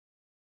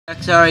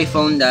Sorry,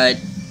 phone died.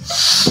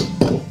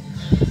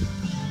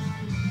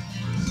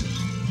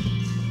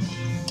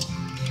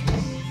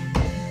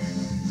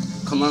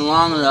 Coming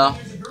along though.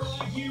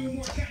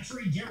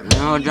 I know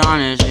how John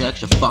is. He likes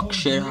to fuck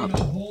shit up.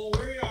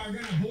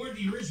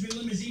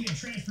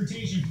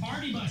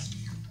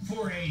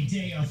 For a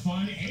day of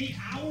fun, 8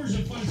 hours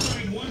of fun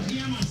starting 1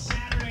 p.m. on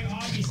Saturday,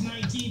 August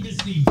 19th. This is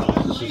the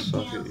Bud Light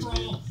Bar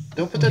Crawl.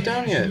 Don't put that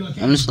down yet.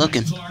 I'm just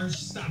looking. God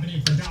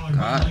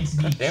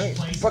damn it.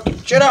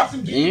 Fucking shut up!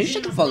 You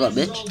shut the fuck up,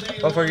 bitch.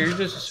 Motherfucker, you're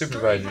just a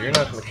supervisor. You're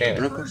not the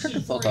mechanic. Shut the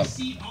fuck up.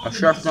 I'll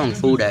start throwing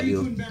food at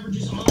you. You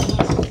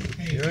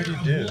already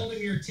do.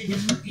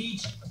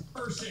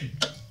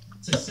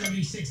 It's a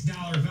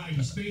 $76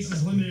 value. Space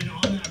is limited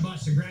on that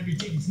bus, so grab your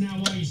tickets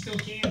now while you still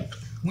can.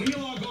 When you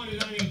log on to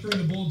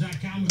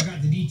 983thebull.com, we've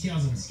got the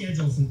details and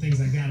schedules and things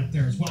like that up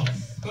there as well.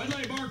 Bud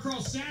Light Bar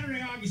Crawl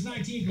Saturday, August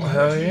 19th.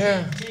 Hell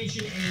yeah.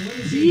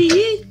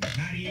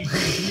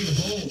 98.3 The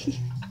Bull.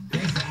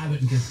 Thanks to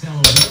Abbott and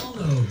Costello. We all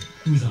know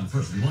who's on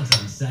first and what's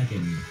on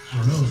second. I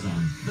don't know who's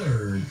on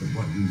third, but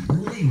what we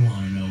really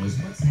want to know is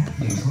what's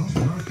happening across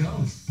the North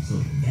Coast. So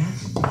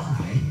that's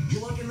why you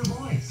look in the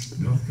voice.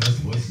 North Coast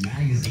Voice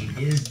Magazine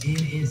is in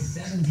its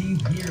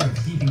 17th year of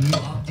keeping you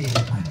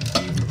updated on your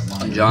favorites.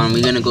 John,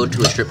 we gonna go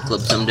to a strip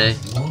club someday?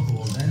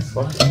 Local events,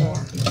 Fuck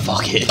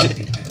it.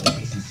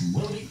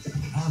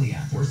 On the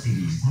app or see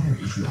the entire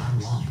issue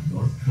online,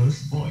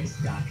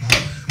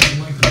 northcoastvoice.com. And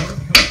like North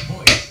Coast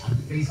Voice on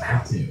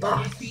Facebook too.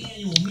 It's the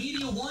annual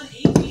Media One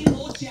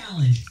 18-hole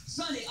challenge.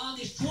 Sunday,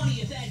 August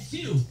 20th at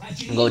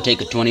 2. Go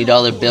take a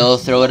 $20 bill,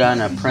 throw it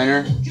on a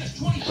printer,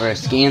 where it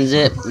scans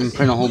it, and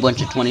print a whole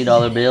bunch of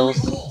 $20 bills.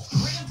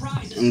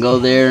 And go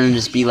there and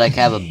just be like,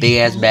 have a big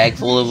ass bag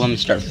full of them and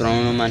start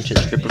throwing them onto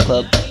the stripper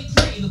club.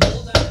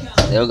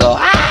 They'll go,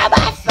 ah,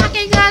 my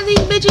fucking god, these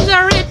bitches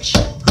are rich.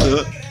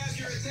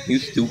 You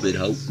stupid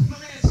hoe.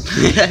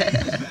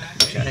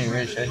 I ain't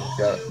rich.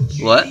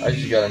 What? I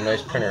just got a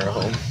nice printer at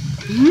home.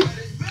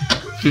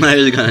 I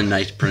just got a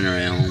nice printer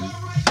at home.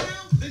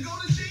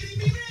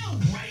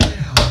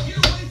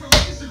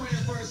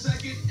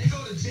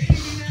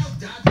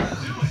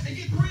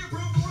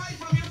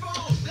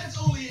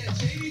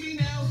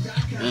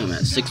 I'm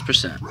at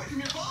 6%.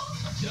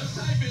 Just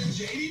type in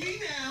JDB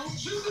now,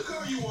 choose the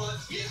car you want,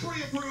 get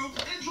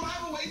pre-approved, and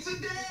drive away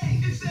today.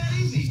 It's that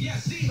easy. Yeah,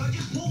 Steve, I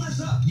just pulled this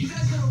up. You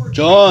guys got over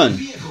John!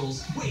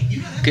 vehicles. Wait,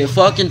 you gotta Okay,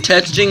 fucking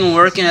texting and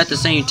working at the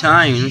same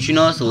time. Don't you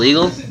know it's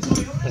illegal? I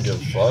don't give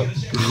a fuck.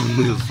 Don't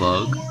give a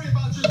fuck. worry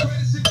about your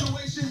credit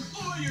situation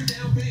or your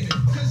down payment.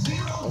 Cause I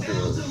don't give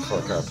a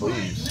fuck, I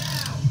please.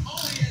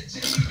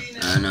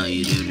 I know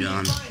you do,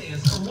 John.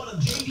 It's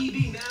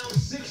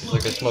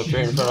like I smoked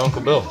right in front of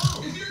Uncle Bill.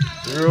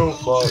 Zero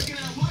fuck.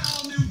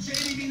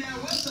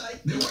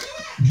 Join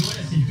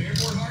us in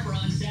Fairport Harbor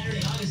on Saturday,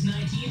 August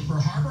 19th for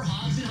Harbor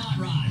Hogs and Hot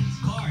Rods,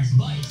 cars,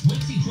 bikes,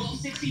 Wixie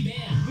 1260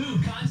 band,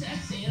 food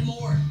contests, and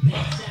more.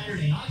 Next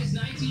Saturday, August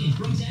 19th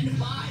from 10 to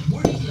 5.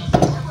 More details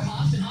at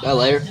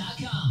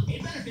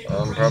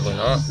harborhogsandhotrods.com. Probably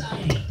not.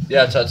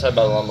 Yeah, it's outside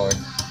by the lawnmower.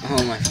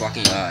 Oh my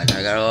fucking god.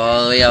 I got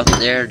all the way out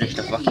there just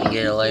to fucking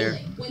get a layer.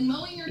 When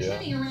mowing or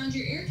trimming around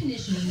your air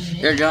conditioning unit,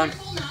 Here, John.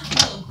 careful not to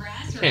blow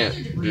grass or Can't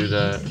other do debris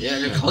that. into the Yeah,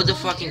 unit. hold the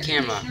fucking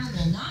camera.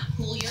 Will not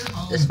cool your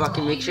home. Just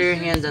fucking make sure your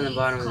hand's on the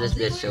bottom of this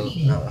bitch so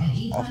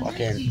I'll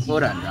fucking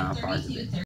hold on, John, I'll pause a bit.